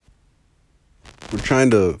We're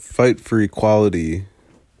trying to fight for equality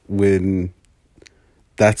when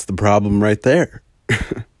that's the problem right there.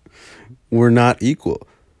 We're not equal.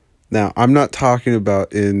 Now, I'm not talking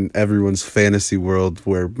about in everyone's fantasy world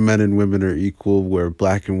where men and women are equal, where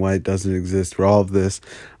black and white doesn't exist, where all of this.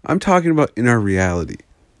 I'm talking about in our reality.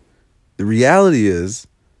 The reality is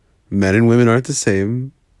men and women aren't the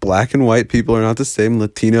same. Black and white people are not the same.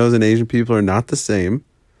 Latinos and Asian people are not the same.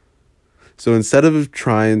 So instead of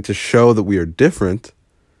trying to show that we are different,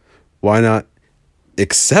 why not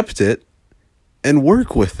accept it and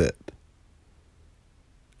work with it?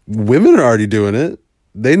 Women are already doing it.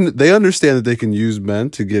 They understand that they can use men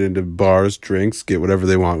to get into bars, drinks, get whatever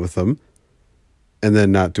they want with them, and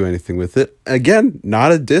then not do anything with it. Again,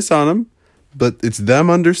 not a diss on them, but it's them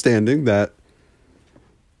understanding that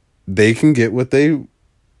they can get what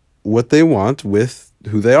they want with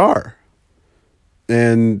who they are.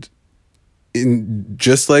 And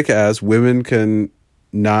just like as women can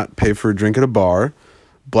not pay for a drink at a bar,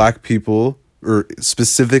 black people, or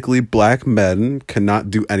specifically black men,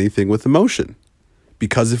 cannot do anything with emotion.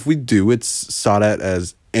 Because if we do, it's sought at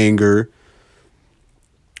as anger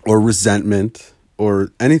or resentment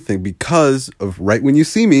or anything. Because of right when you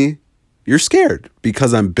see me, you're scared.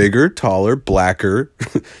 Because I'm bigger, taller, blacker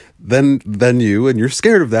than you. And you're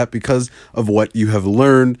scared of that because of what you have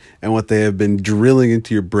learned and what they have been drilling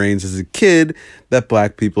into your brains as a kid, that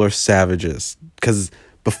black people are savages. Because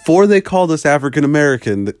before they called us African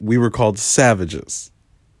American, we were called savages.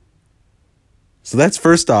 So that's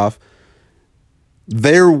first off.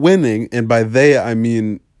 They're winning, and by they, I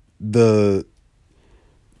mean the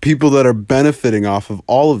people that are benefiting off of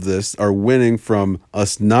all of this are winning from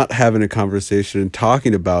us not having a conversation and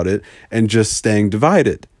talking about it and just staying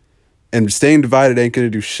divided. And staying divided ain't going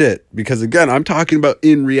to do shit. Because again, I'm talking about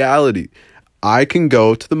in reality. I can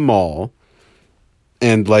go to the mall,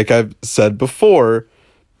 and like I've said before,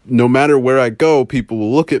 no matter where I go, people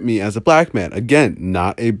will look at me as a black man. Again,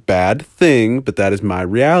 not a bad thing, but that is my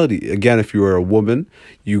reality. Again, if you are a woman,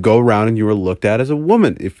 you go around and you are looked at as a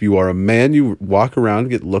woman. If you are a man, you walk around and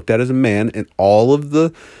get looked at as a man. And all of the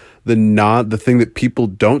thing that people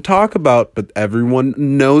don't talk about, but everyone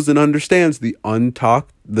knows and understands, the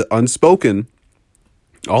unspoken,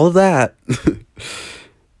 all of that,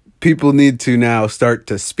 people need to now start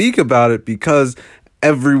to speak about it, because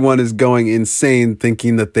everyone is going insane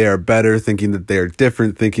thinking that they are better, thinking that they are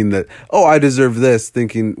different, thinking that, oh, I deserve this,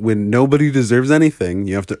 thinking when nobody deserves anything.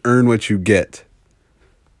 You have to earn what you get.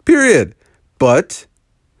 Period. But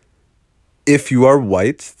if you are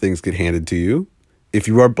white, things get handed to you. If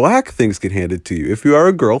you are black, things get handed to you. If you are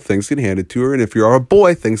a girl, things get handed to her. And if you are a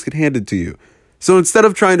boy, things get handed to you. So instead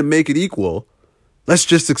of trying to make it equal, let's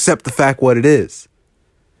just accept the fact what it is.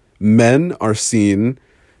 Men are seen,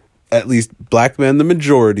 at least black men, the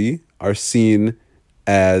majority, are seen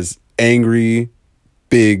as angry,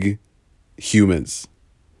 big humans.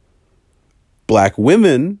 Black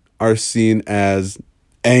women are seen as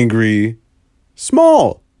angry,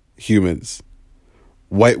 small humans.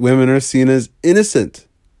 White women are seen as innocent,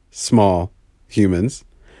 small humans.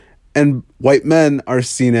 And white men are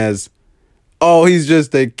seen as, oh, he's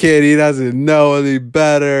just a kid, he doesn't know any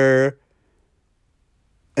better.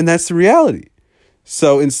 And that's the reality.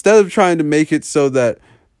 So instead of trying to make it so that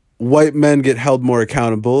white men get held more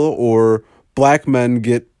accountable, or black men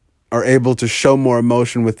are able to show more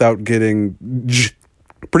emotion without getting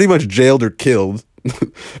pretty much jailed or killed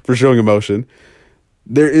for showing emotion,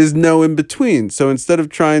 there is no in between. So instead of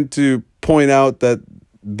trying to point out that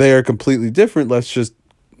they are completely different, let's just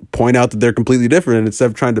point out that they're completely different. And instead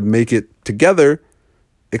of trying to make it together,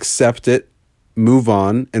 accept it, move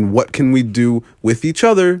on, and what can we do with each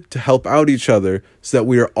other to help out each other so that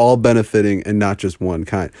we are all benefiting and not just one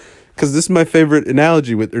kind. Because this is my favorite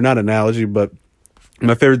analogy but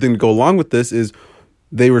my favorite thing to go along with this is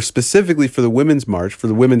they were specifically for the Women's March, for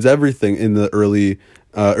the women's everything in the early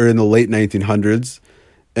or in the late 1900s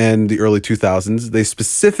and the early 2000s. They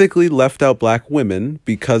specifically left out black women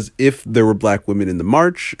because if there were black women in the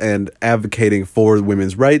march and advocating for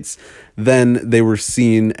women's rights, then they were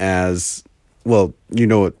seen as, well, you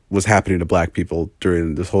know what was happening to black people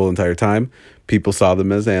during this whole entire time. People saw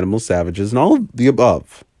them as animals, savages, and all of the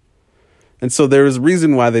above. And so there is a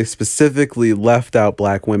reason why they specifically left out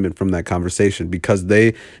black women from that conversation, because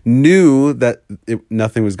they knew that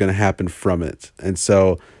nothing was going to happen from it. And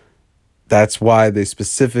so that's why they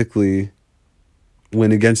specifically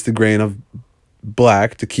went against the grain of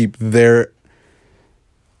black to keep their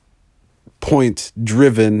point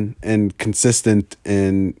driven and consistent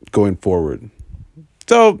in going forward.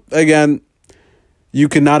 So again, you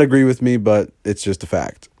cannot agree with me, but it's just a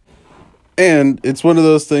fact. And it's one of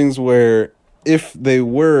those things where if they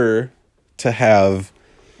were to have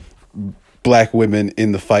black women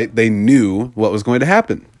in the fight, they knew what was going to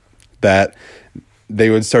happen. That they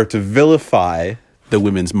would start to vilify the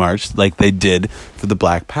Women's March like they did for the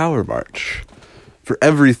Black Power March. For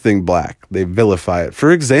everything black, they vilify it.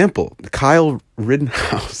 For example, Kyle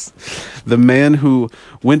Rittenhouse, the man who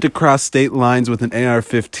went across state lines with an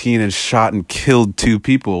AR-15 and shot and killed 2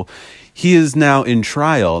 people, he is now in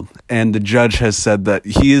trial, and the judge has said that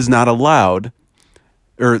he is not allowed,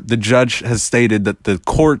 or the judge has stated that the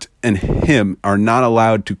court and him are not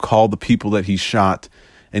allowed to call the people that he shot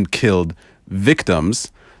and killed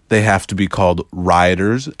victims. They have to be called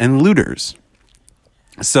rioters and looters.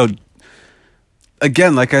 So,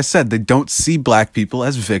 again, like I said, they don't see black people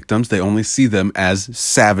as victims. They only see them as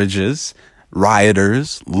savages,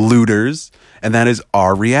 rioters, looters, and that is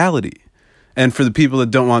our reality. And for the people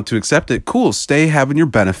that don't want to accept it, cool, stay having your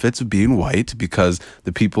benefits of being white, because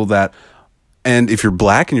the people that, and if you're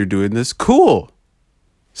black and you're doing this, cool.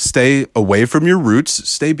 Stay away from your roots,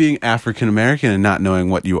 stay being African American and not knowing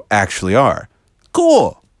what you actually are.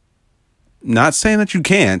 Cool. Not saying that you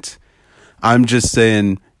can't. I'm just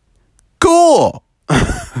saying, cool.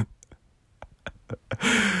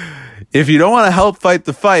 If you don't want to help fight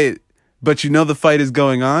the fight, but you know the fight is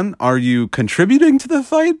going on, are you contributing to the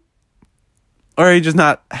fight? Or are you just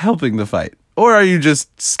not helping the fight? Or are you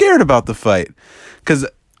just scared about the fight? Because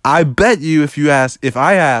I bet you if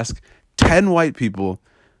I ask 10 white people,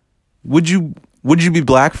 would you be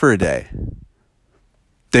black for a day?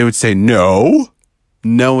 They would say no,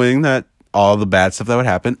 knowing that all the bad stuff that would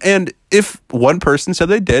happen. And if one person said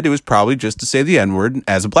they did, it was probably just to say the N-word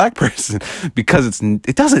as a black person, because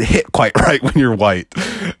it doesn't hit quite right when you're white.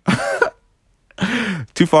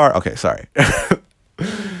 Too far? Okay, sorry.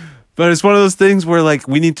 But it's one of those things where, like,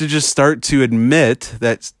 we need to just start to admit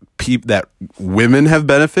that that women have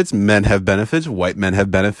benefits, men have benefits, white men have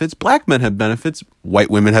benefits, black men have benefits, white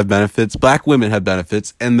women have benefits, black women have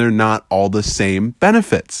benefits, and they're not all the same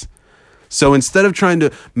benefits. So instead of trying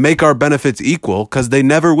to make our benefits equal, because they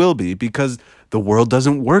never will be, because the world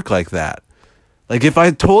doesn't work like that. Like, if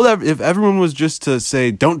everyone was just to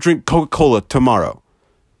say, don't drink Coca-Cola tomorrow,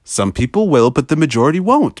 some people will, but the majority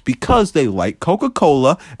won't, because they like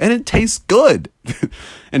Coca-Cola and it tastes good.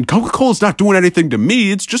 And Coca-Cola's not doing anything to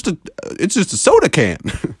me. It's just a soda can.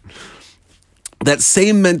 That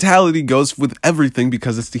same mentality goes with everything,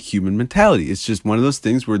 because it's the human mentality. It's just one of those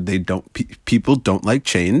things where people don't like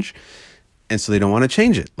change, and so they don't want to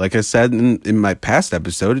change it. Like I said in my past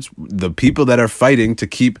episode, it's the people that are fighting to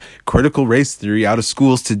keep critical race theory out of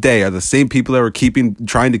schools today are the same people that were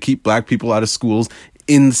trying to keep black people out of schools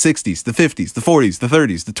in the 60s, the 50s, the 40s, the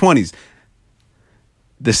 30s, the 20s.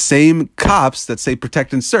 The same cops that say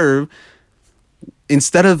protect and serve,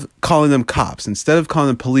 instead of calling them cops, instead of calling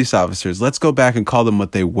them police officers, let's go back and call them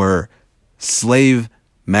what they were. Slave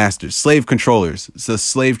masters, slave controllers, the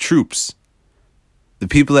slave troops. The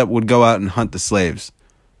people that would go out and hunt the slaves.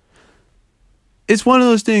 It's one of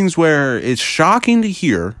those things where it's shocking to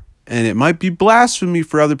hear, and it might be blasphemy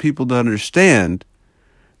for other people to understand,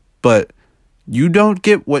 but you don't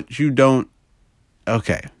get what you don't.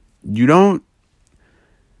 Okay. You don't.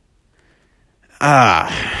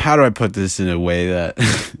 How do I put this in a way that.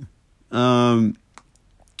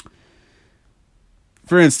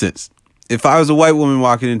 For instance, if I was a white woman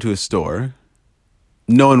walking into a store,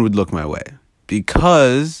 no one would look my way,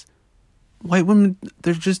 because white women,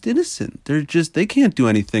 they're just innocent. They can't do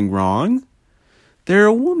anything wrong. They're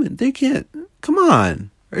a woman. They can't. Come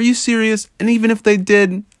on. Are you serious? And even if they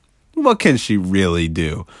did, what can she really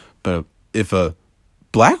do? But if a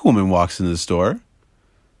black woman walks into the store,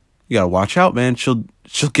 you gotta watch out, man. She'll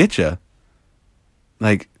get you.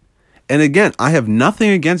 Like, and again, I have nothing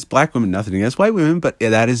against black women, nothing against white women, but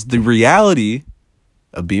that is the reality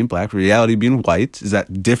of being black. Reality of being white is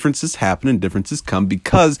that differences happen and differences come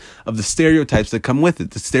because of the stereotypes that come with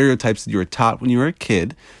it. The stereotypes that you were taught when you were a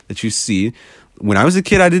kid, that you see. When I was a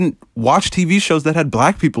kid, I didn't watch TV shows that had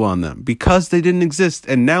black people on them because they didn't exist.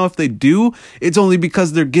 And now if they do, it's only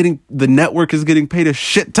because the network is getting paid a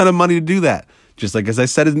shit ton of money to do that. Just like, as I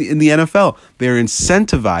said, in the NFL, they're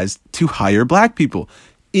incentivized to hire black people.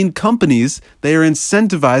 In companies, they are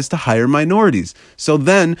incentivized to hire minorities. So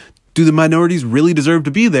then, do the minorities really deserve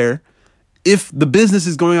to be there if the business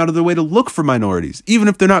is going out of their way to look for minorities, even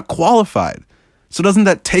if they're not qualified? So doesn't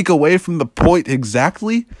that take away from the point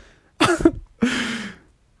exactly?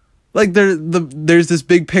 Like, there's this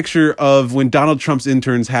big picture of when Donald Trump's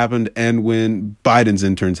interns happened and when Biden's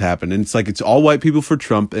interns happened. And it's like, it's all white people for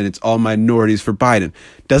Trump and it's all minorities for Biden.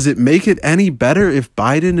 Does it make it any better if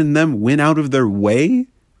Biden and them went out of their way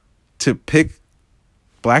to pick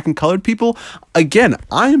black and colored people, again,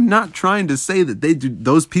 I am not trying to say that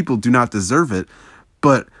those people do not deserve it,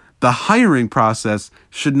 but the hiring process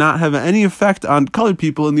should not have any effect on colored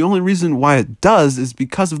people, and the only reason why it does is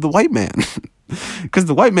because of the white man. Because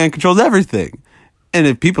the white man controls everything. And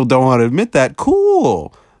if people don't want to admit that,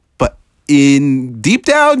 cool. But in deep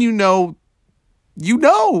down, you know.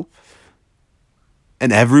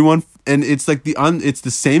 And everyone, and it's like it's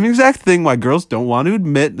the same exact thing why girls don't want to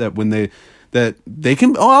admit that when that they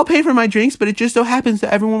can, I'll pay for my drinks, but it just so happens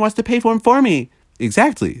that everyone wants to pay for them for me.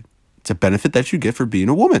 Exactly. It's a benefit that you get for being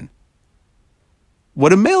a woman. What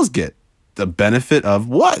do males get? The benefit of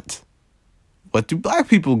what? What do black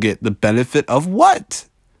people get? The benefit of what?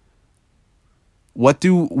 What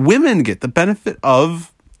do women get? The benefit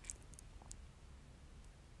of...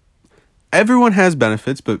 Everyone has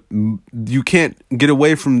benefits, but you can't get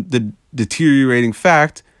away from the deteriorating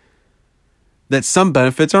fact that some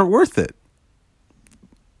benefits aren't worth it.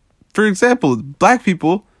 For example, black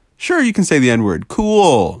people, sure, you can say the N-word.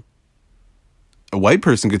 Cool. A white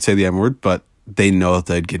person could say the N-word, but they know that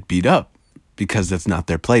they'd get beat up because that's not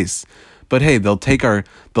their place. But hey, they'll take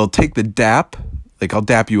the dap, like I'll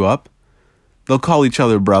dap you up. They'll call each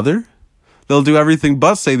other brother. They'll do everything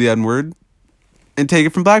but say the N-word and take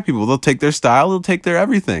it from black people. They'll take their style. They'll take their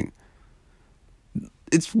everything.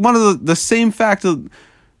 It's one of the same fact of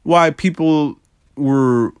why people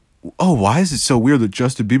were, why is it so weird that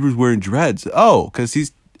Justin Bieber's wearing dreads? Oh, because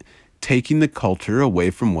he's taking the culture away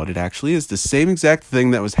from what it actually is. The same exact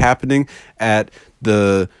thing that was happening at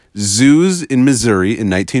the zoos in Missouri in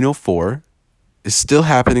 1904 is still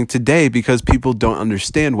happening today because people don't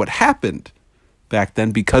understand what happened back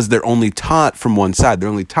then because they're only taught from one side. They're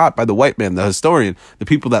only taught by the white man, the historian, the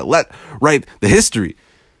people that write the history.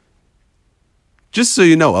 Just so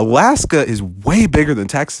you know, Alaska is way bigger than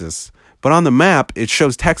Texas, but on the map, it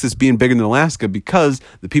shows Texas being bigger than Alaska because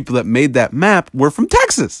the people that made that map were from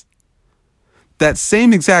Texas. That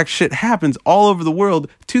same exact shit happens all over the world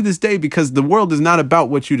to this day because the world is not about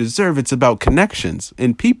what you deserve. It's about connections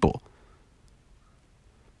and people.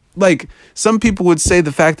 Like, some people would say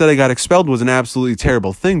the fact that I got expelled was an absolutely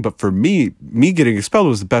terrible thing, but for me getting expelled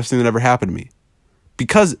was the best thing that ever happened to me.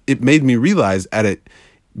 Because it made me realize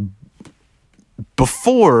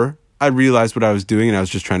before I realized what I was doing and I was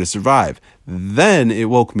just trying to survive. Then it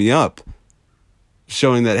woke me up,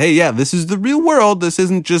 showing that, hey, yeah, this is the real world. This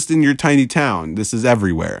isn't just in your tiny town. This is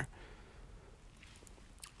everywhere.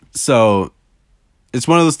 So it's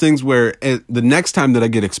one of those things where the next time that I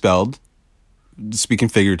get expelled, speaking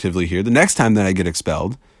figuratively here, the next time that I get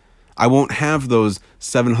expelled, I won't have those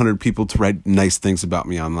 700 people to write nice things about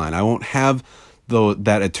me online. I won't have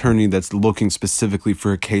that attorney that's looking specifically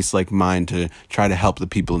for a case like mine to try to help the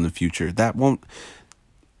people in the future. That won't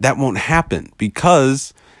happen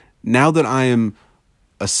because now that I am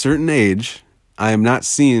a certain age, I am not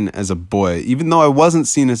seen as a boy. Even though I wasn't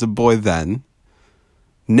seen as a boy then,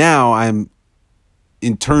 now I'm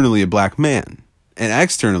internally a black man and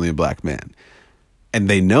externally a black man. And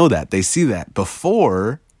they know that. They see that.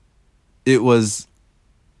 Before, it was,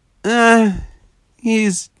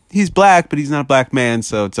 he's black, but he's not a black man,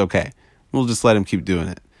 so it's okay. We'll just let him keep doing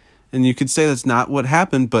it. And you could say that's not what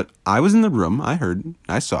happened, but I was in the room. I heard,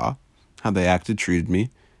 I saw how they acted, treated me,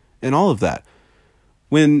 and all of that.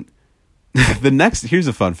 When here's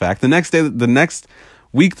a fun fact. The next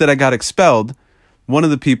week that I got expelled, one of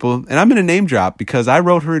the people, and I'm going to name drop because I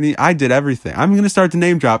wrote her and I did everything. I'm going to start to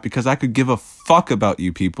name drop because I could give a fuck about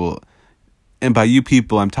you people. And by you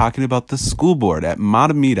people, I'm talking about the school board at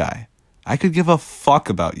Mahtomedi. I could give a fuck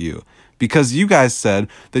about you because you guys said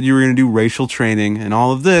that you were going to do racial training and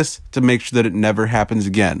all of this to make sure that it never happens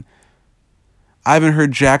again. I haven't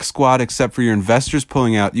heard jack squat except for your investors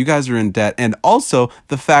pulling out. You guys are in debt. And also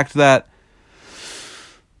the fact that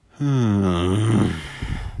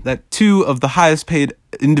that two of the highest paid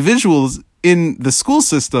individuals in the school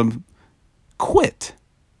system quit.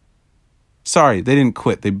 Sorry, they didn't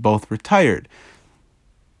quit. They both retired.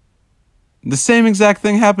 The same exact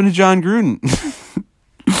thing happened to John Gruden.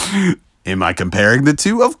 Am I comparing the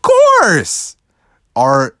two? Of course!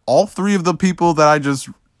 Are all three of the people that I just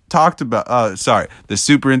talked about, the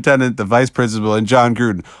superintendent, the vice principal, and John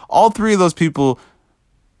Gruden, all three of those people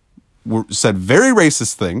said very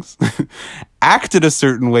racist things, acted a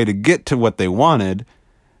certain way to get to what they wanted,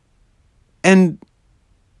 and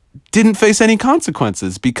didn't face any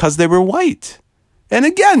consequences because they were white. And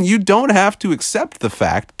again, you don't have to accept the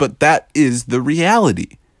fact, but that is the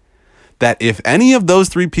reality. That if any of those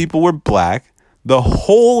three people were black, the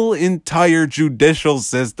whole entire judicial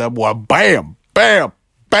system was bam, bam,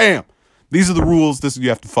 bam. These are the rules. This you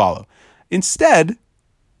have to follow. Instead,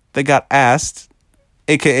 they got asked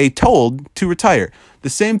aka told to retire. The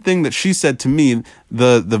same thing that she said to me,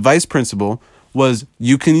 the vice principal, was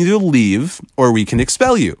you can either leave or we can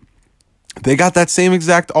expel you. They got that same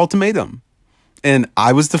exact ultimatum. And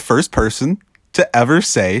I was the first person to ever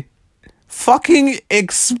say, fucking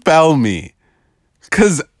expel me.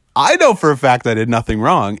 Because I know for a fact I did nothing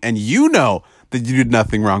wrong, and you know that you did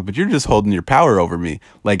nothing wrong, but you're just holding your power over me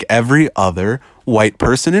like every other white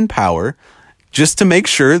person in power, just to make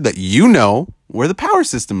sure that you know where the power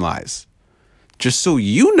system lies. Just so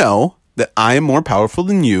you know that I am more powerful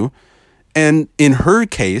than you. And in her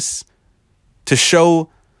case, to show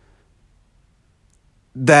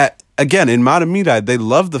that, again, in Mahtomedi, they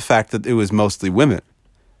loved the fact that it was mostly women.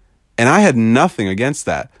 And I had nothing against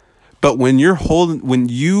that. But when you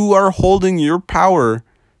are holding your power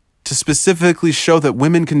to specifically show that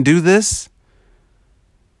women can do this,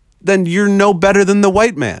 then you're no better than the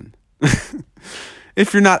white man.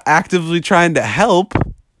 If you're not actively trying to help,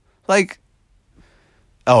 like,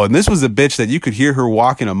 oh, and this was a bitch that you could hear her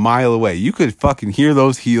walking a mile away. You could fucking hear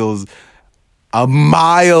those heels a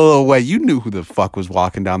mile away. You knew who the fuck was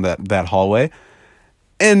walking down that hallway.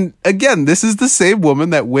 And again, this is the same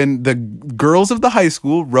woman that when the girls of the high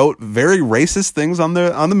school wrote very racist things on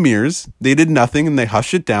the mirrors, they did nothing and they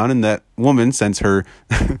hushed it down. And that woman, since her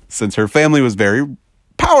family was very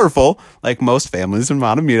powerful, like most families in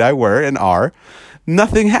Mahtomedi were and are,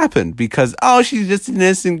 nothing happened because, oh, she's just an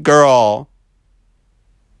innocent girl.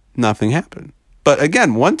 Nothing happened. But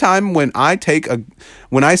again, one time when I see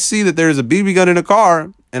that there's a BB gun in a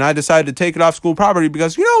car and I decide to take it off school property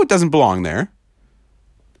because, it doesn't belong there,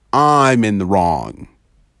 I'm in the wrong.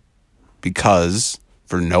 Because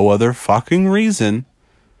for no other fucking reason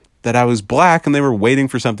that I was black and they were waiting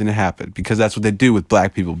for something to happen. Because that's what they do with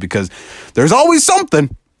black people. Because there's always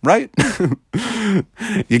something, right?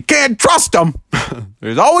 You can't trust them.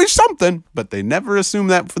 There's always something. But they never assume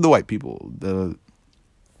that for the white people.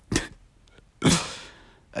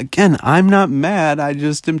 Again, I'm not mad.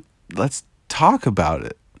 Let's talk about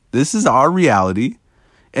it. This is our reality.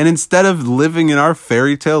 And instead of living in our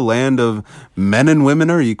fairy tale land of men and women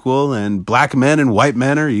are equal and black men and white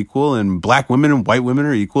men are equal and black women and white women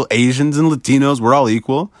are equal, Asians and Latinos, we're all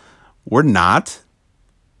equal. We're not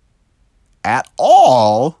at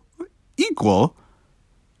all equal.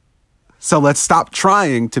 So let's stop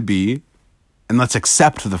trying to be and let's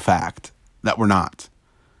accept the fact that we're not.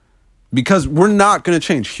 Because we're not going to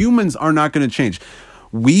change. Humans are not going to change.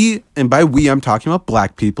 We, and by we, I'm talking about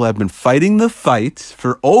black people, have been fighting the fight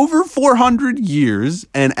for over 400 years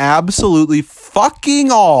and absolutely fucking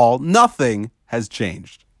nothing has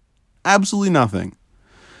changed. Absolutely nothing.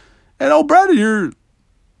 And oh, Brad, you're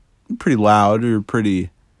pretty loud. You're pretty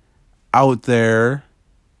out there.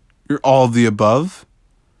 You're all of the above.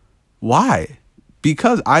 Why?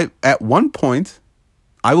 Because at one point,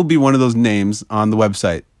 I will be one of those names on the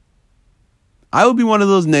website. I will be one of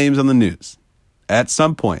those names on the news. At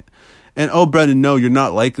some point. And, oh, Brendan, no, you're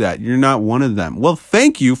not like that. You're not one of them. Well,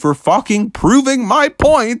 thank you for fucking proving my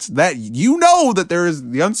point that you know that there is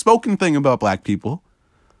the unspoken thing about black people.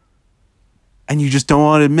 And you just don't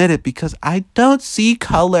want to admit it because I don't see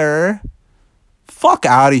color. Fuck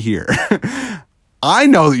out of here. I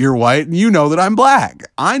know that you're white and you know that I'm black.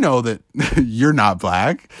 I know that you're not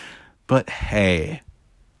black. But hey,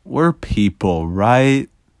 we're people, right?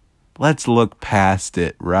 Let's look past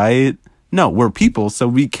it, right? No, we're people, so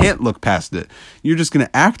we can't look past it. You're just going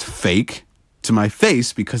to act fake to my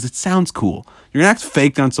face because it sounds cool. You're going to act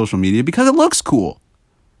fake on social media because it looks cool.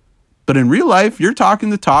 But in real life, you're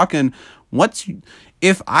talking the talk, and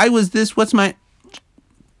if I was this, what's my...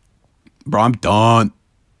 Bro, I'm done.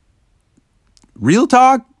 Real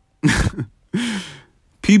talk?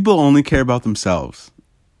 People only care about themselves.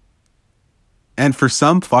 And for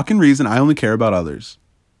some fucking reason, I only care about others.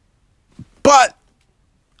 But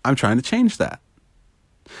I'm trying to change that.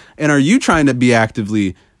 And are you trying to be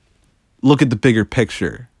actively look at the bigger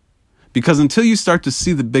picture? Because until you start to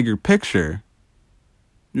see the bigger picture,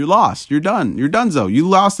 you're lost. You're done. You're donezo. You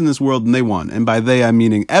lost in this world and they won. And by they, I'm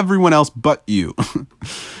meaning everyone else but you.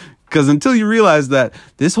 Because until you realize that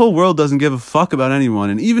this whole world doesn't give a fuck about anyone,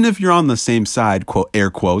 and even if you're on the same side, quote, air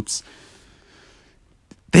quotes,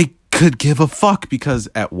 they could give a fuck because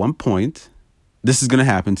at one point, this is going to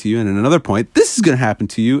happen to you. And at another point, this is going to happen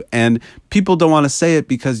to you. And people don't want to say it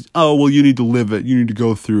because, oh, well, you need to live it. You need to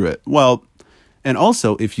go through it. Well, and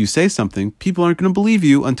also, if you say something, people aren't going to believe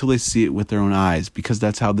you until they see it with their own eyes because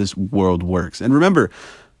that's how this world works. And remember,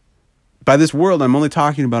 by this world, I'm only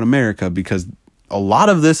talking about America because a lot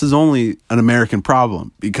of this is only an American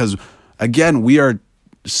problem. Because, again, we are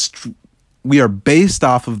based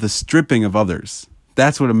off of the stripping of others.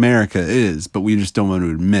 That's what America is, but we just don't want to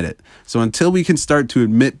admit it. So until we can start to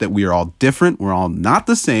admit that we are all different, we're all not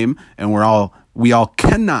the same, and we all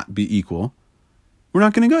cannot be equal, we're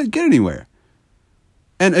not going to get anywhere.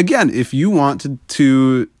 And again, if you want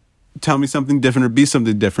to tell me something different or be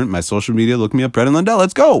something different, my social media, look me up, Brennan Lundell,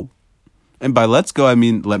 let's go. And by let's go, I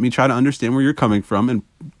mean, let me try to understand where you're coming from. And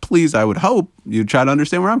please, I would hope you try to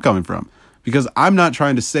understand where I'm coming from. Because I'm not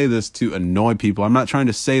trying to say this to annoy people. I'm not trying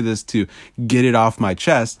to say this to get it off my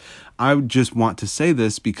chest. I just want to say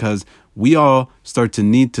this because we all start to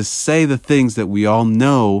need to say the things that we all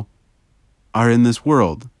know are in this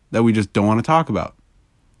world that we just don't want to talk about.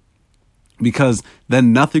 Because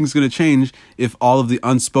then nothing's going to change if all of the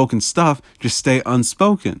unspoken stuff just stay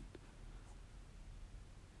unspoken.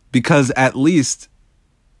 Because at least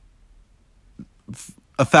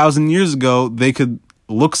 1,000 years ago, they could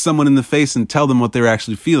look someone in the face and tell them what they're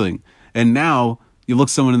actually feeling. And now you look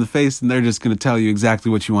someone in the face and they're just going to tell you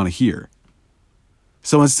exactly what you want to hear.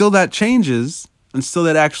 So until that changes, until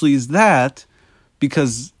that actually is that,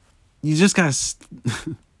 because you just got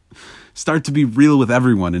to start to be real with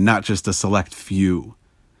everyone and not just a select few.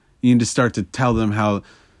 You need to start to tell them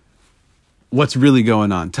what's really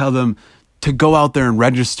going on. Tell them to go out there and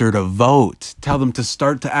register to vote. Tell them to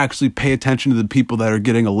start to actually pay attention to the people that are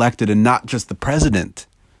getting elected and not just the president.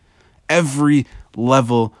 Every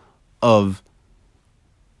level of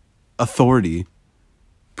authority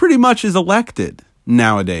pretty much is elected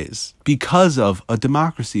nowadays because of a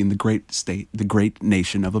democracy in the great state, the great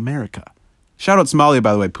nation of America. Shout out Somalia,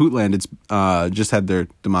 by the way. Puntland, it's just had their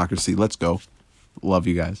democracy. Let's go. Love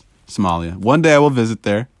you guys. Somalia. One day I will visit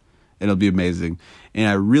there. It'll be amazing. And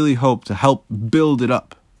I really hope to help build it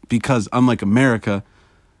up because unlike America,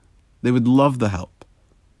 they would love the help.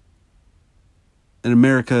 And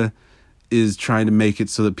America is trying to make it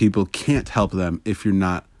so that people can't help them if you're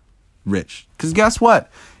not rich. Because guess what?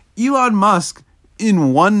 Elon Musk,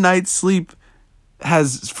 in one night's sleep,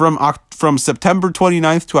 has from September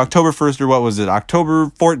 29th to October 1st, or what was it? October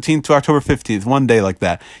 14th to October 15th, one day like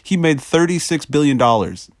that. He made $36 billion.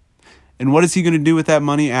 And what is he going to do with that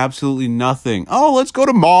money? Absolutely nothing. Oh, let's go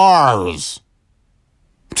to Mars.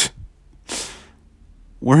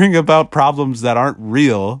 Worrying about problems that aren't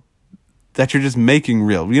real, that you're just making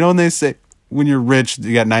real. You know when they say, when you're rich,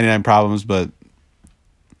 you got 99 problems, when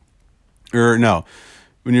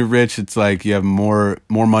you're rich, it's like you have more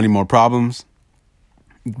money, more problems,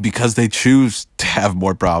 because they choose to have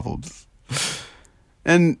more problems.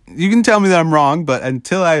 And you can tell me that I'm wrong, but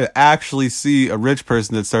until I actually see a rich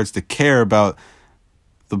person that starts to care about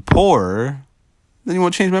the poor, then you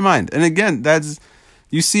won't change my mind. And again,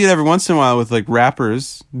 you see it every once in a while with like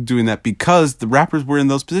rappers doing that because the rappers were in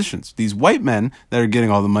those positions. These white men that are getting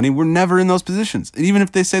all the money were never in those positions. And even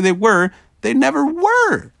if they say they were, they never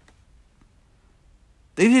were.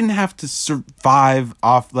 They didn't have to survive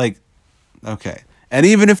off okay. And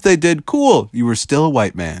even if they did, cool, you were still a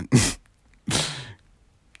white man.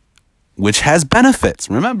 Which has benefits.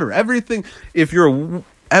 Remember, everything,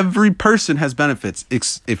 every person has benefits.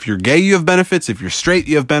 If you're gay, you have benefits. If you're straight,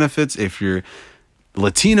 you have benefits. If you're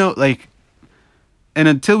Latino, and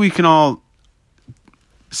until we can all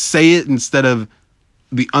say it instead of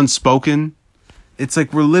the unspoken, it's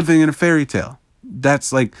like we're living in a fairy tale.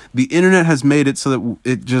 That's like the internet has made it so that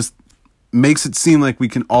it just makes it seem like we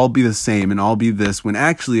can all be the same and all be this, when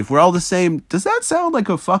actually, if we're all the same, does that sound like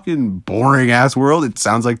a fucking boring ass world? It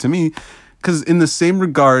sounds like to me. Because in the same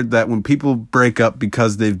regard that when people break up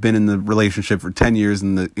because they've been in the relationship for 10 years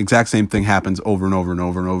and the exact same thing happens over and over and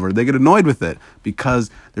over and over, they get annoyed with it because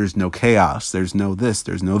there's no chaos, there's no this,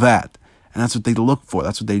 there's no that. And that's what they look for.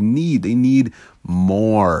 That's what they need. They need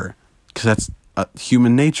more, because that's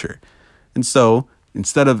human nature. And so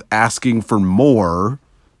instead of asking for more,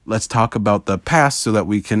 let's talk about the past so that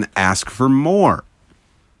we can ask for more.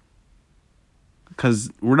 Because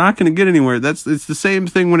we're not going to get anywhere. It's the same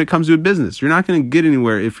thing when it comes to a business. You're not going to get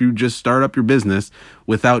anywhere if you just start up your business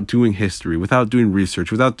without doing history, without doing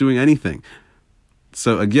research, without doing anything.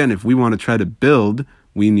 So again, if we want to try to build,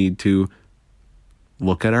 we need to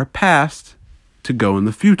look at our past to go in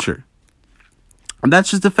the future. And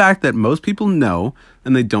that's just a fact that most people know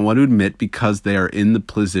and they don't want to admit because they are in the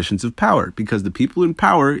positions of power. Because the people in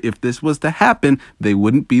power, if this was to happen, they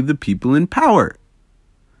wouldn't be the people in power.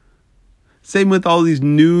 Same with all these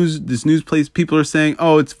this news place, people are saying,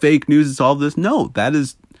 oh, it's fake news, it's all this. No, that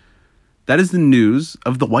is the news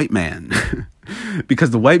of the white man. Because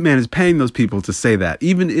the white man is paying those people to say that.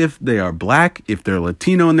 Even if they are black, if they're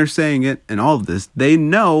Latino and they're saying it and all of this, they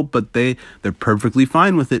know, but they're perfectly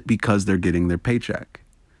fine with it because they're getting their paycheck.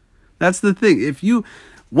 That's the thing.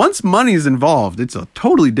 Once money is involved, it's a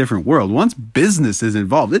totally different world. Once business is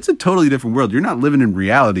involved, it's a totally different world. You're not living in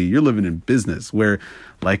reality. You're living in business where,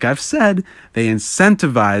 like I've said, they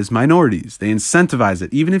incentivize minorities. They incentivize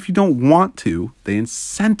it. Even if you don't want to, they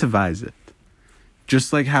incentivize it.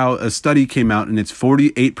 Just like how a study came out and it's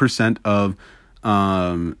 48% of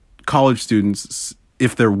college students,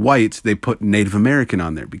 if they're white, they put Native American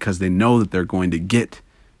on there because they know that they're going to get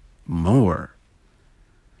more.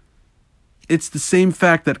 It's the same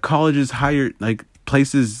fact that colleges hire, like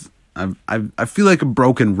places, I feel like a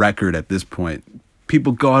broken record at this point.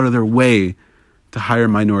 People go out of their way to hire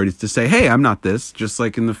minorities to say, hey, I'm not this. Just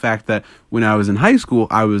like in the fact that when I was in high school,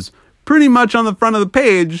 I was pretty much on the front of the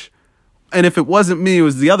page. And if it wasn't me, it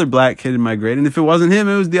was the other black kid in my grade. And if it wasn't him,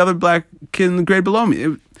 it was the other black kid in the grade below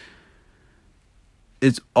me.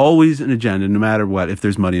 It's always an agenda, no matter what, if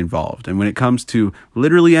there's money involved. And when it comes to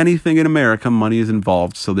literally anything in America, money is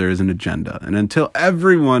involved, so there is an agenda. And until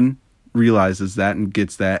everyone realizes that and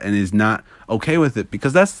gets that and is not okay with it,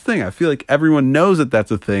 because that's the thing. I feel like everyone knows that that's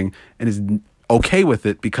a thing and is okay with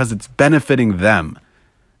it because it's benefiting them.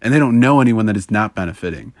 And they don't know anyone that is not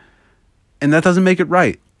benefiting. And that doesn't make it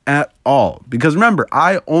right at all. Because remember,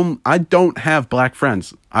 I don't have black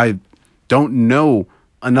friends. I don't know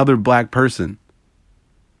another black person.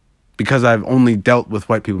 Because I've only dealt with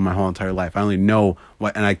white people my whole entire life. I only know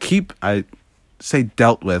what, and I say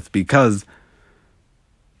dealt with because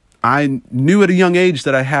I knew at a young age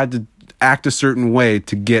that I had to act a certain way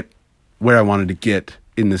to get where I wanted to get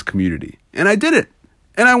in this community. And I did it.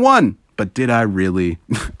 And I won. But did I really?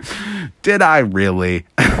 Did I really?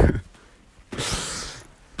 It's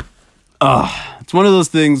one of those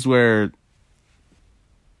things where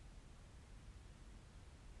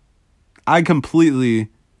I completely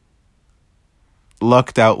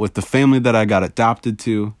lucked out with the family that I got adopted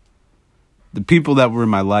to, the people that were in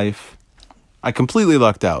my life. I completely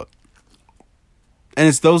lucked out. And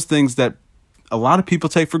it's those things that a lot of people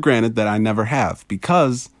take for granted that I never have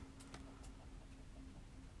because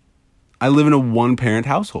I live in a one-parent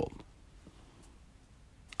household.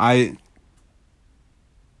 I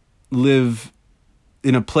live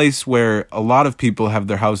in a place where a lot of people have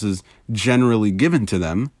their houses generally given to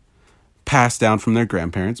them, passed down from their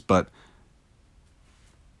grandparents, but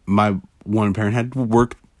my one parent had to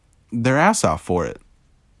work their ass off for it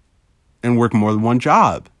and work more than one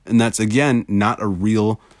job. And that's, again, not a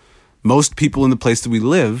real, most people in the place that we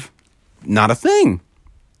live, not a thing.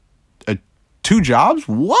 2 jobs?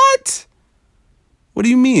 What? What do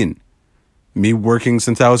you mean? Me working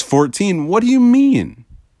since I was 14? What do you mean?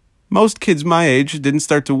 Most kids my age didn't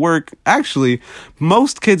start to work. Actually,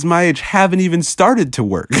 most kids my age haven't even started to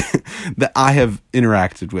work that I have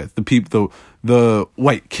interacted with. The people, the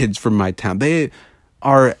white kids from my town, they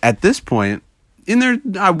are at this point in their,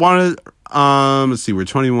 let's see, we're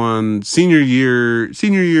 21, senior year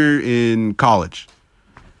in college.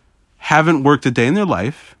 Haven't worked a day in their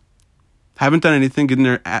life. Haven't done anything,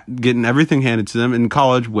 getting everything handed to them in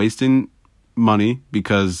college, wasting money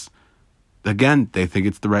because, again, they think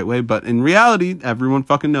it's the right way. But in reality, everyone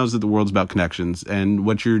fucking knows that the world's about connections. And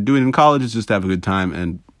what you're doing in college is just have a good time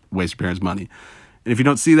and waste your parents' money. And if you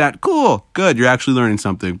don't see that, cool, good, you're actually learning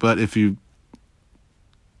something. But if you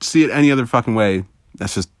see it any other fucking way,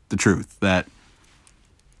 that's just the truth. That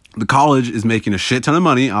the college is making a shit ton of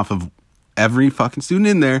money off of every fucking student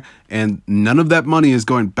in there. And none of that money is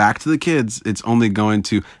going back to the kids. It's only going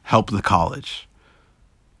to help the college.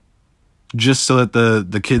 Just so that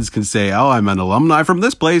the kids can say, oh, I'm an alumni from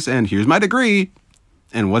this place, and here's my degree.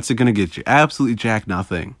 And what's it going to get you? Absolutely jack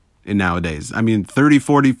nothing in nowadays. I mean, 30,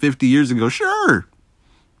 40, 50 years ago, sure.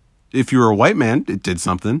 If you were a white man, it did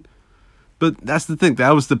something. But that's the thing.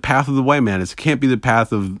 That was the path of the white man. It can't be the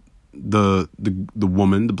path of the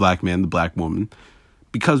woman, the black man, the black woman,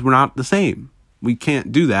 because we're not the same. We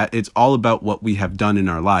can't do that. It's all about what we have done in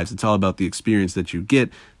our lives. It's all about the experience that you get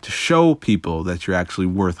to show people that you're actually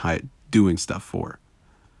worth doing stuff for.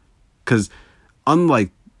 Because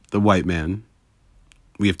unlike the white man,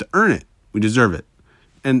 we have to earn it. We deserve it.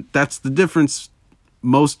 And that's the difference.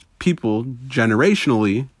 Most people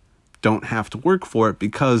generationally don't have to work for it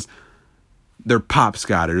because their pops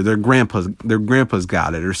got it or their grandpas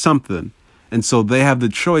got it or something. And so they have the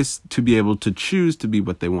choice to be able to choose to be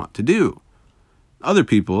what they want to do. Other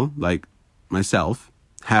people, like myself,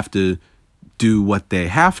 have to do what they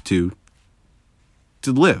have to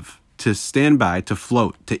live, to stand by, to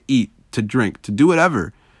float, to eat, to drink, to do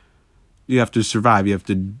whatever. You have to survive. You have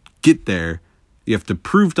to get there. You have to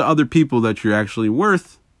prove to other people that you're actually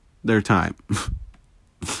worth their time.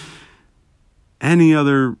 Any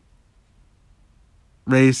other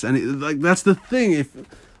race, that's the thing. If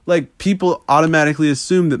Like, people automatically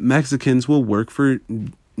assume that Mexicans will work for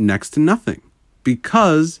next to nothing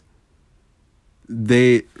because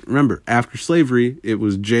remember, after slavery, it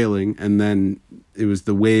was jailing, and then it was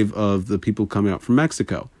the wave of the people coming out from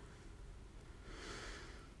Mexico.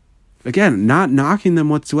 Again, not knocking them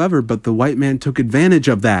whatsoever, but the white man took advantage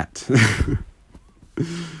of that.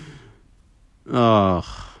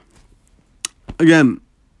 Again,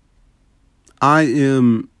 I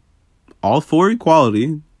am all for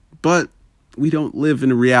equality, but we don't live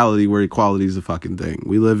in a reality where equality is a fucking thing.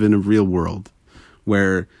 We live in a real world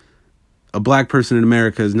where a black person in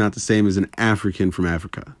America is not the same as an African from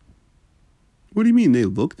Africa. What do you mean they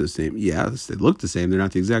look the same? Yes, they look the same. They're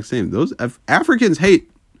not the exact same. Those Africans hate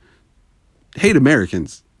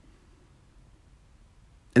Americans.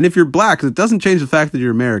 And if you're black, it doesn't change the fact that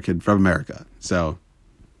you're American from America. So,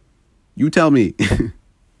 you tell me.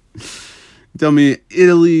 Tell me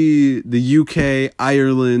Italy, the UK,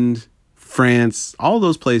 Ireland, France, all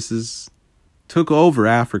those places took over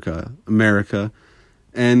America,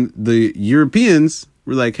 and the Europeans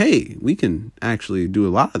were like, hey, we can actually do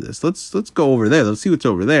a lot of this. Let's go over there. Let's see what's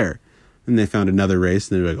over there. And they found another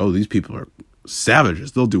race, and they're like, oh, these people are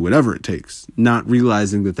savages. They'll do whatever it takes. Not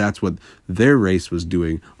realizing that that's what their race was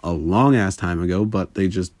doing a long ass time ago, but they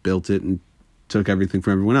just built it and took everything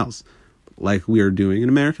from everyone else. Like we are doing in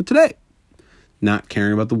America today. Not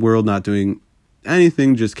caring about the world, not doing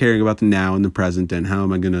anything, just caring about the now and the present and how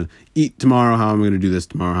am I going to eat tomorrow, how am I going to do this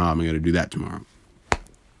tomorrow, how am I going to do that tomorrow.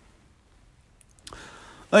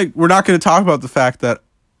 Like, we're not going to talk about the fact that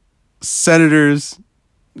senators,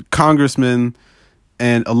 congressmen,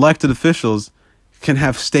 and elected officials can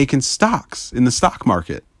have stake in stocks in the stock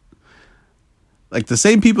market. Like, the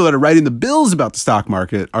same people that are writing the bills about the stock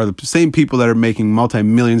market are the same people that are making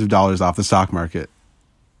multi-millions of dollars off the stock market.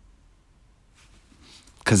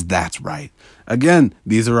 Because that's right. Again,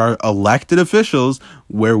 these are our elected officials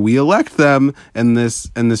where we elect them, and this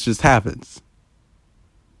just happens.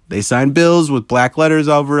 They sign bills with black letters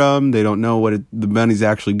over them. They don't know what the money's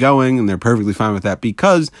actually going, and they're perfectly fine with that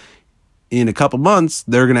because in a couple months,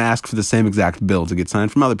 they're going to ask for the same exact bill to get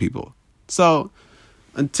signed from other people. So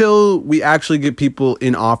until we actually get people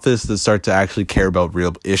in office that start to actually care about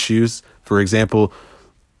real issues, for example,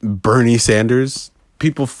 Bernie Sanders,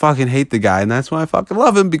 people fucking hate the guy, and that's why I fucking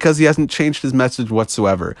love him, because he hasn't changed his message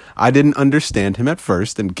whatsoever. I didn't understand him at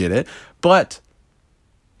first and get it, but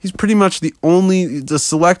he's pretty much the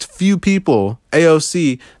select few people,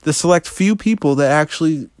 AOC, the select few people that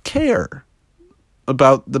actually care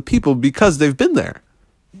about the people because they've been there.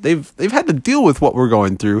 They've had to deal with what we're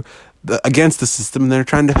going through against the system, and they're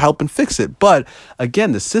trying to help and fix it. But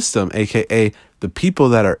again, the system, aka the people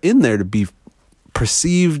that are in there to be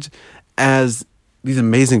perceived as these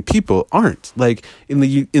amazing people, aren't. Like in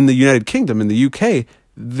the United Kingdom, in the UK,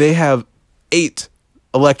 they have 8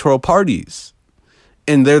 electoral parties,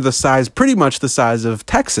 and they're pretty much the size of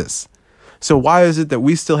Texas. So why is it that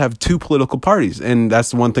we still have 2 political parties? And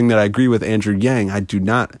that's the one thing that I agree with Andrew Yang.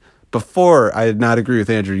 Before I did not agree with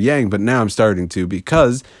Andrew Yang, but now I'm starting to,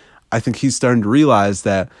 because I think he's starting to realize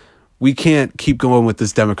that we can't keep going with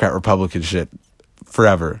this Democrat-Republican shit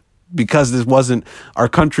forever, because this wasn't our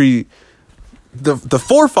country. The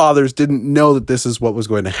forefathers didn't know that this is what was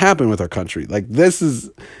going to happen with our country. Like, this is,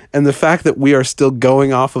 and the fact that we are still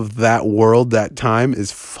going off of that world, that time,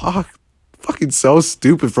 is fucking so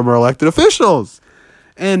stupid from our elected officials.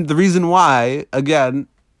 And the reason why, again,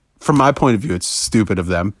 from my point of view, it's stupid of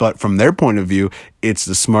them, but from their point of view, it's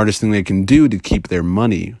the smartest thing they can do to keep their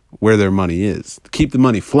money where their money is, to keep the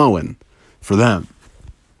money flowing for them.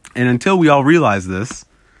 And until we all realize this,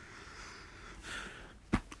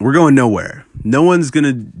 we're going nowhere. No one's going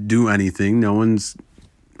to do anything.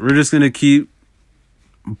 We're just going to keep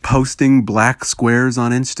posting black squares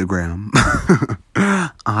on Instagram.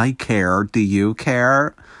 I care. Do you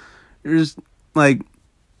care? There's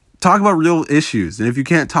talk about real issues. And if you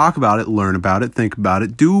can't talk about it, learn about it, think about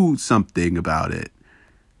it, do something about it.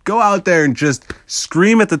 Go out there and just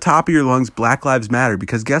scream at the top of your lungs, Black Lives Matter,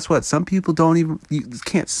 because guess what? Some people you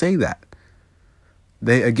can't say that.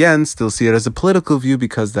 They, again, still see it as a political view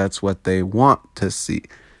because that's what they want to see.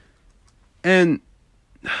 And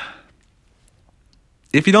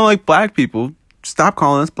if you don't like black people, stop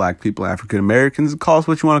calling us black people, African Americans, and call us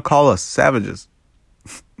what you want to call us, savages.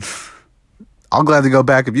 I'll gladly go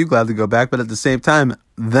back if you gladly go back, but at the same time,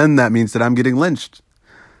 then that means that I'm getting lynched.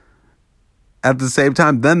 At the same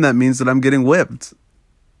time, then that means that I'm getting whipped.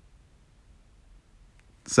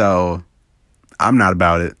 So, I'm not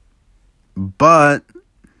about it. But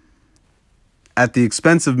at the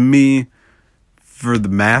expense of me for the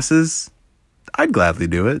masses, I'd gladly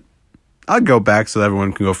do it. I'd go back so that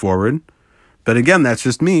everyone can go forward. But again, that's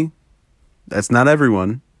just me. That's not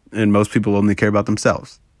everyone. And most people only care about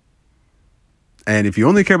themselves. And if you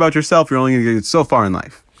only care about yourself, you're only going to get so far in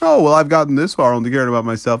life. Oh, well, I've gotten this far only caring about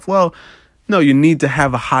myself. Well, no, you need to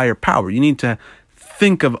have a higher power. You need to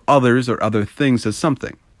think of others or other things as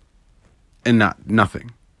something and not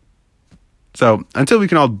nothing. So until we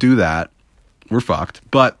can all do that, we're fucked.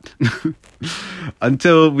 But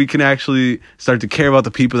until we can actually start to care about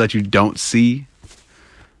the people that you don't see,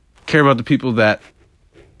 care about the people that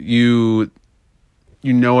you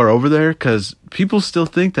know are over there, because people still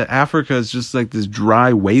think that Africa is just like this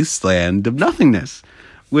dry wasteland of nothingness,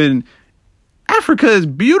 when Africa is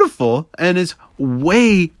beautiful and is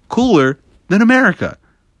way cooler than America.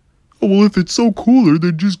 Oh, well, if it's so cooler,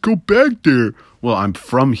 then just go back there. Well, I'm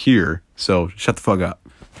from here, so shut the fuck up.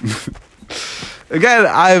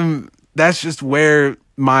 Again, that's just where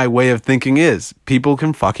my way of thinking is. People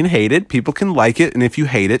can fucking hate it. People can like it. And if you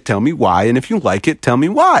hate it, tell me why. And if you like it, tell me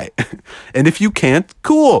why. And if you can't,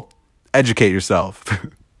 cool. Educate yourself.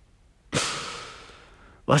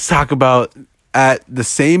 Let's talk about the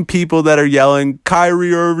same people that are yelling,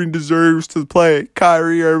 Kyrie Irving deserves to play.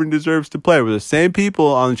 Kyrie Irving deserves to play. Were the same people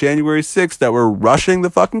on January 6th that were rushing the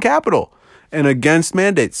fucking Capitol and against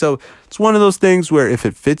mandates. So it's one of those things where if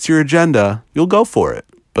it fits your agenda, you'll go for it.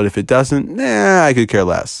 But if it doesn't, I could care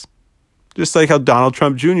less. Just like how Donald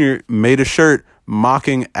Trump Jr. made a shirt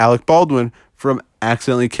mocking Alec Baldwin from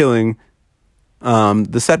accidentally killing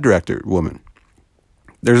the set director woman.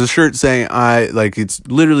 There's a shirt saying, it's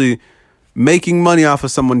literally making money off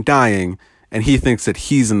of someone dying, and he thinks that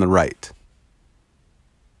he's in the right.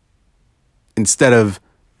 Instead of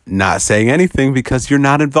not saying anything because you're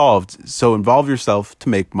not involved. So involve yourself to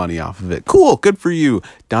make money off of it. Cool. Good for you.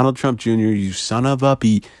 Donald Trump Jr., you son of a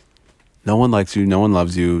b. No one likes you. No one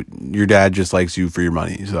loves you. Your dad just likes you for your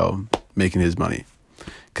money. So making his money.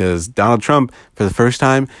 Because Donald Trump, for the first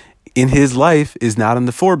time in his life, is not on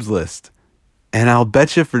the Forbes list. And I'll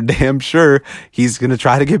bet you for damn sure he's going to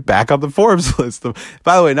try to get back on the Forbes list.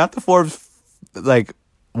 By the way, not the Forbes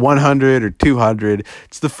 100 or 200.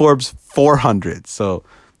 It's the Forbes 400. So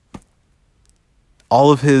all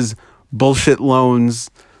of his bullshit loans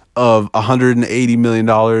of $180 million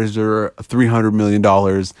or $300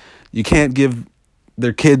 million, you can't give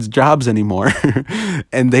their kids jobs anymore.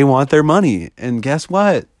 And they want their money. And guess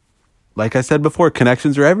what? Like I said before,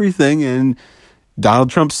 connections are everything. And Donald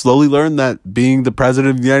Trump slowly learned that being the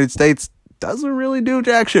president of the United States doesn't really do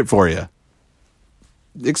jack shit for you.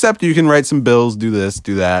 Except you can write some bills, do this,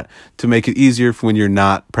 do that, to make it easier for when you're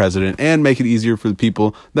not president, and make it easier for the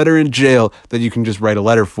people that are in jail that you can just write a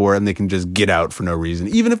letter for and they can just get out for no reason.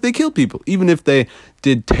 Even if they kill people, even if they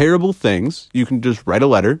did terrible things, you can just write a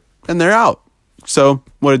letter and they're out. So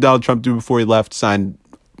what did Donald Trump do before he left? Signed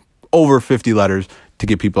over 50 letters to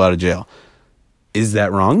get people out of jail. Is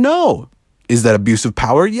that wrong? No. Is that abuse of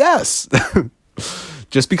power? Yes.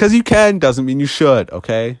 Just because you can doesn't mean you should,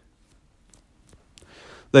 okay?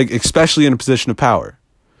 Especially in a position of power.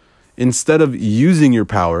 Instead of using your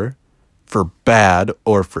power for bad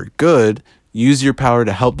or for good, use your power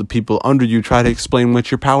to help the people under you try to explain what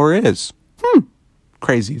your power is.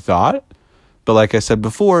 Crazy thought. But like I said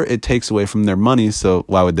before, it takes away from their money, so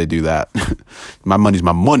why would they do that? My money's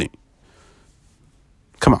my money.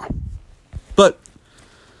 Come on. But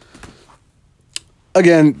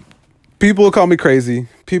again, people will call me crazy.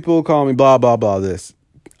 People will call me blah, blah, blah, this.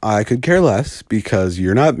 I could care less because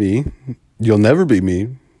you're not me. You'll never be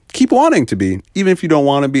me. Keep wanting to be. Even if you don't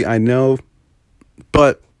want to be, I know.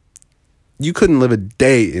 But you couldn't live a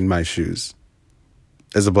day in my shoes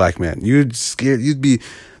as a black man. You'd be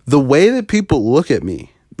the way that people look at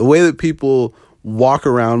me, the way that people walk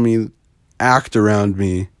around me, act around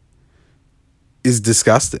me is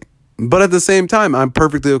disgusting. But at the same time, I'm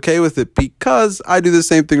perfectly okay with it because I do the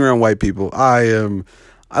same thing around white people.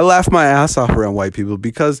 I laugh my ass off around white people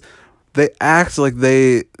because they act like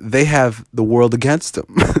they have the world against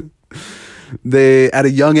them. At a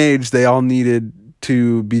young age, they all needed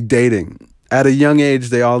to be dating. At a young age,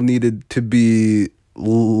 they all needed to be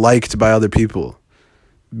liked by other people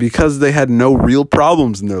because they had no real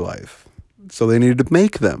problems in their life. So they needed to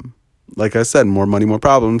make them. Like I said, more money, more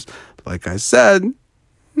problems. Like I said,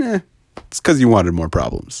 it's because you wanted more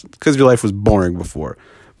problems. It's because your life was boring before.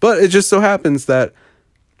 But it just so happens that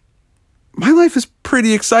my life is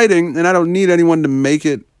pretty exciting and I don't need anyone to make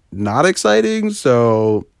it not exciting.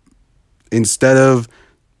 So instead of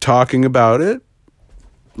talking about it,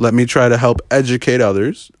 let me try to help educate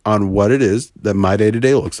others on what it is that my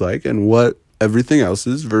day-to-day looks like and what everything else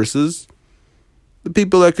is versus the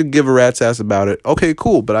people that could give a rat's ass about it. Okay,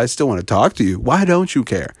 cool, but I still want to talk to you. Why don't you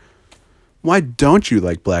care? Why don't you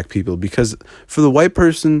like black people? Because for the white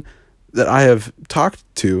person that I have talked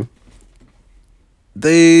to,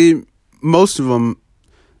 most of them,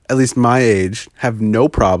 at least my age, have no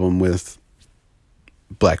problem with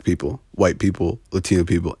black people, white people, Latino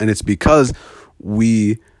people. And it's because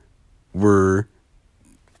we were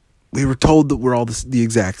told that we're all the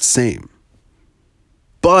exact same.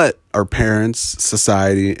 But our parents,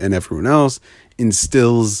 society, and everyone else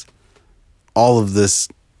instills all of this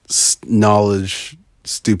knowledge,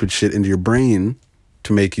 stupid shit into your brain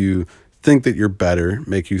to make you think that you're better,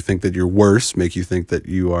 make you think that you're worse, make you think that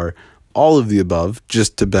you are all of the above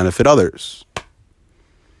just to benefit others.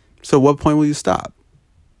 So what point will you stop?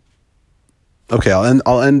 Okay,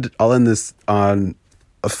 I'll end this on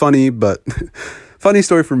a funny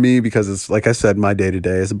story for me, because it's, like I said, my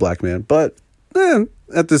day-to-day as a black man. But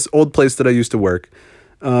at this old place that I used to work,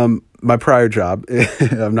 my prior job,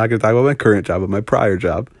 I'm not going to talk about my current job, but my prior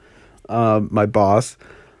job, my boss,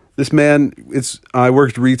 this man, I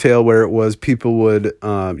worked retail where it was people would,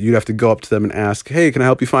 you'd have to go up to them and ask, hey, can I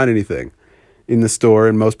help you find anything in the store?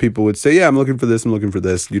 And most people would say, yeah, I'm looking for this.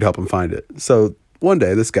 You'd help them find it. So one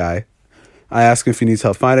day, this guy, I ask him if he needs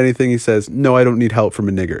help find anything. He says, no, I don't need help from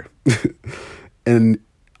a nigger. And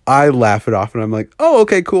I laugh it off and I'm like, oh,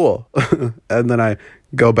 okay, cool. And then I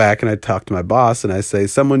go back and I talk to my boss and I say,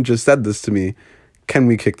 someone just said this to me. Can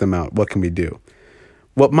we kick them out? What can we do?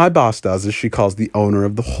 What my boss does is she calls the owner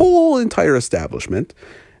of the whole entire establishment,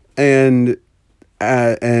 and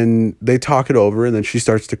they talk it over, and then she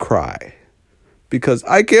starts to cry because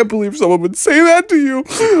I can't believe someone would say that to you.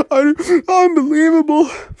 Unbelievable.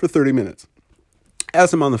 For 30 minutes.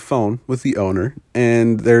 As I'm on the phone with the owner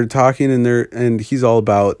and they're talking and he's all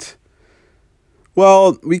about,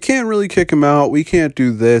 well, we can't really kick him out. We can't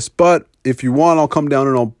do this, but if you want, I'll come down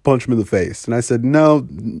and I'll punch him in the face. And I said, no,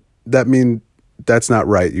 that's not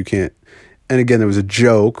right. You can't. And again, it was a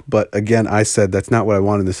joke, but again, I said, that's not what I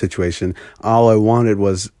wanted in this situation. All I wanted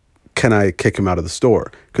was, can I kick him out of the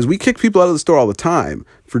store? Because we kick people out of the store all the time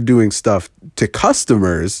for doing stuff to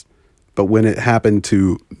customers. But when it happened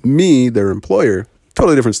to me, their employer,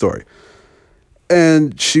 totally different story.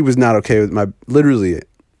 And she was not okay with literally,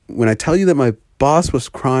 when I tell you that my boss was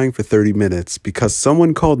crying for 30 minutes because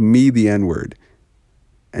someone called me the N-word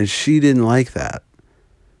and she didn't like that.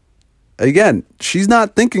 Again, she's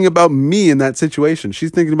not thinking about me in that situation.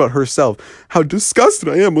 She's thinking about herself. How disgusted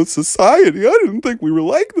I am with society. I didn't think we were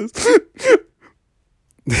like this.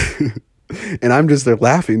 And I'm just there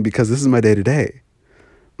laughing because this is my day to day.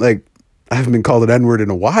 Like, I haven't been called an N-word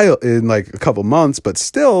in like a couple months, but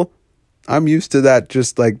still, I'm used to that.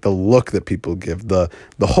 Just like the look that people give, the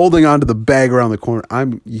holding onto the bag around the corner.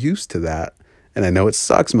 I'm used to that. And I know it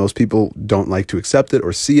sucks. Most people don't like to accept it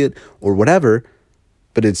or see it or whatever.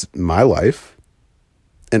 But it's my life.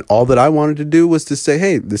 And all that I wanted to do was to say,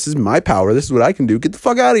 hey, this is my power. This is what I can do. Get the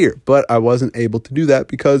fuck out of here. But I wasn't able to do that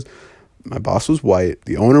because my boss was white,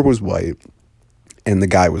 the owner was white, and the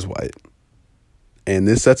guy was white. And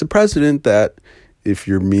this sets a precedent that if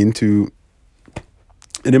you're mean to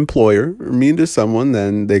an employer or mean to someone,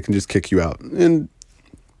 then they can just kick you out. And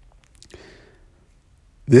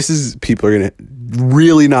people are going to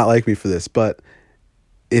really not like me for this. But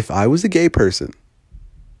if I was a gay person,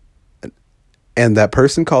 and that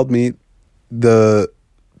person called me I'm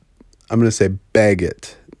going to say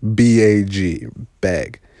baggot, B-A-G,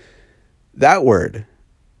 bag. That word,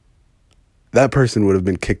 that person would have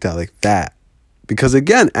been kicked out like that. Because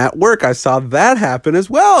again, at work, I saw that happen as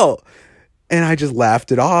well. And I just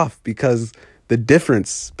laughed it off because the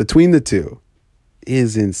difference between the two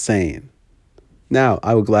is insane. Now,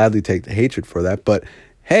 I would gladly take the hatred for that, but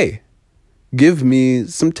hey, give me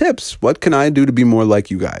some tips. What can I do to be more like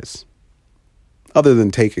you guys? Other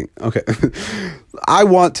than taking. Okay. I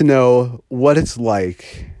want to know what it's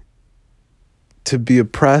like to be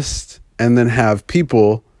oppressed and then have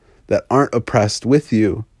people that aren't oppressed with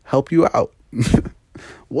you help you out.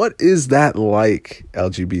 What is that like,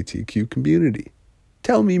 LGBTQ community?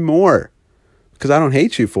 Tell me more. Because I don't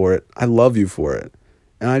hate you for it. I love you for it.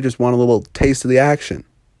 And I just want a little taste of the action.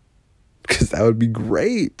 Because that would be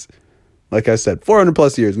great. Like I said, 400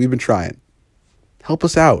 plus years, we've been trying. Help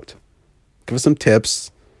us out. Give us some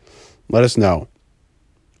tips. Let us know.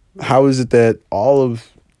 How is it that all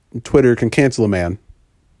of Twitter can cancel a man?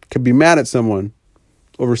 Can be mad at someone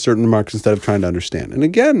over certain remarks instead of trying to understand. And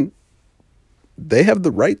again, they have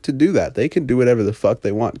the right to do that. They can do whatever the fuck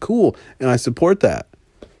they want. Cool. And I support that.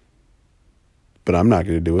 But I'm not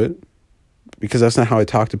going to do it. Because that's not how I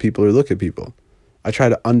talk to people or look at people. I try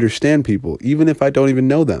to understand people, even if I don't even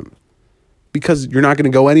know them. Because you're not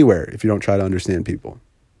going to go anywhere if you don't try to understand people.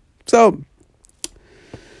 So,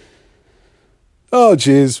 Oh,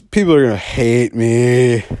 geez, people are going to hate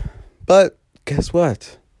me. But guess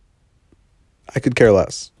what? I could care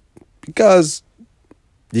less. Because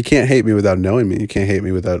you can't hate me without knowing me. You can't hate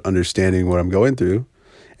me without understanding what I'm going through.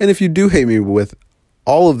 And if you do hate me with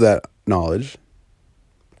all of that knowledge,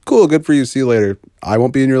 cool, good for you. See you later. I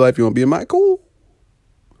won't be in your life. You won't be in mine. Cool.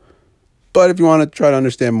 But if you want to try to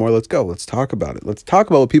understand more, let's go. Let's talk about it. Let's talk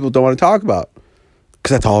about what people don't want to talk about.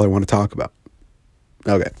 Because that's all I want to talk about.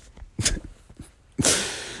 Okay.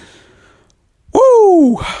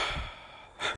 Woo!